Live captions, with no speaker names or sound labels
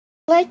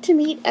Like to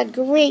meet a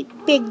great,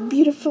 big,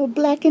 beautiful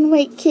black and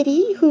white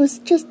kitty who's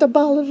just a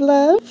ball of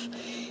love?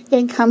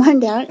 Then come on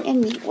down and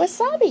meet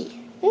Wasabi.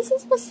 This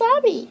is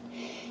Wasabi.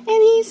 And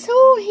he's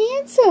so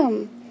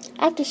handsome.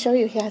 I have to show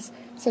you, he has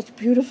such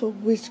beautiful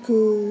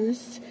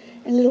whiskers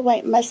and a little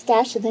white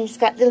mustache, and then he's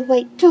got little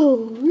white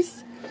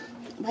toes.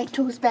 White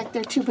toes back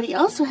there too, but he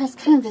also has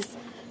kind of this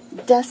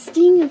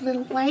dusting of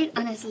little white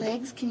on his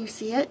legs. Can you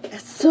see it?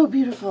 It's so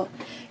beautiful.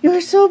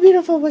 You're so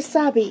beautiful,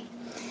 Wasabi.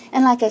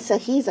 And like I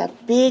said, he's a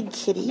big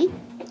kitty.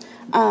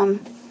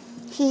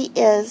 He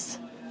is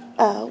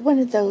one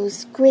of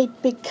those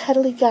great big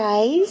cuddly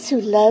guys who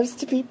loves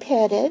to be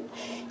petted,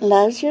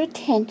 loves your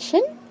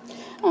attention.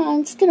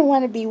 He's going to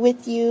want to be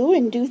with you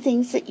and do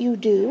things that you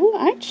do,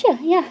 aren't you?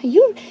 Yeah,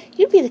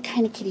 you'd be the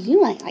kind of kitty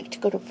you might like to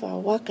go for a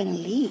walk on a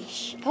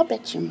leash. I'll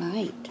bet you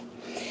might.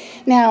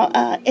 Now,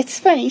 it's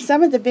funny,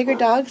 some of the bigger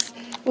dogs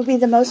will be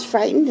the most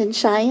frightened and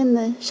shy in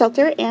the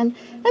shelter, and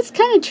that's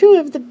kind of true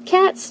of the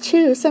cats,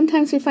 too.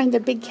 Sometimes we find the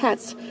big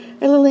cats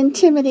are a little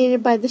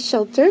intimidated by the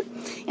shelter,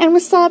 and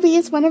Wasabi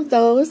is one of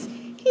those.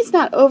 He's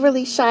not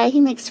overly shy.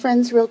 He makes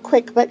friends real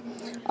quick, but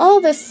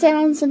all the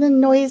sounds and the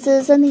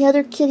noises and the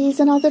other kitties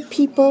and all the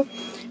people,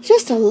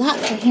 just a lot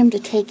for him to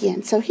take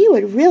in. So he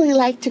would really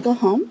like to go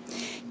home,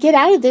 get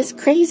out of this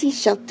crazy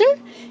shelter,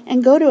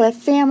 and go to a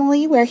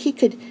family where he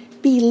could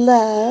be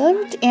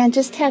loved and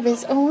just have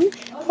his own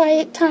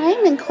quiet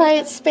time and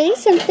quiet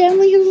space and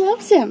family who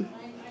loves him.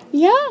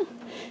 Yeah,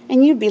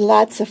 and you'd be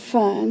lots of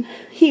fun.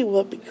 He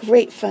will be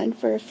great fun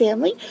for a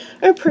family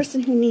or a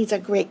person who needs a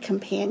great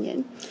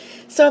companion.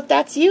 So if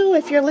that's you,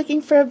 if you're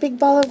looking for a big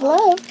ball of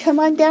love, come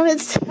on down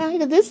and say hi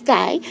to this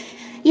guy.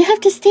 You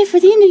have to stay for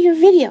the end of your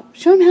video.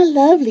 Show him how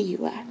lovely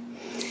you are.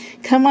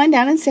 Come on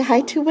down and say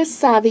hi to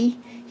Wasabi.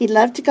 He'd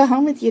love to go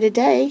home with you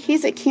today.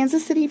 He's at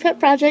Kansas City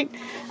Pet Project,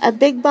 a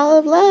big ball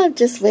of love,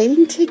 just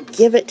waiting to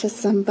give it to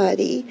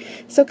somebody.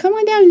 So come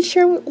on down and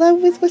share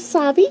love with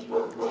Wasabi.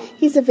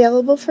 He's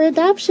available for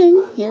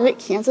adoption here at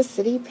Kansas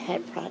City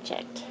Pet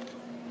Project.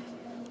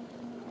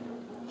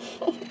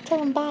 Tell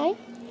him bye.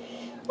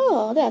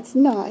 Oh, that's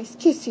nice.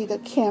 Kissy the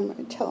camera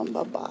and tell him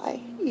bye-bye.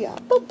 Yeah,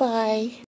 bye-bye.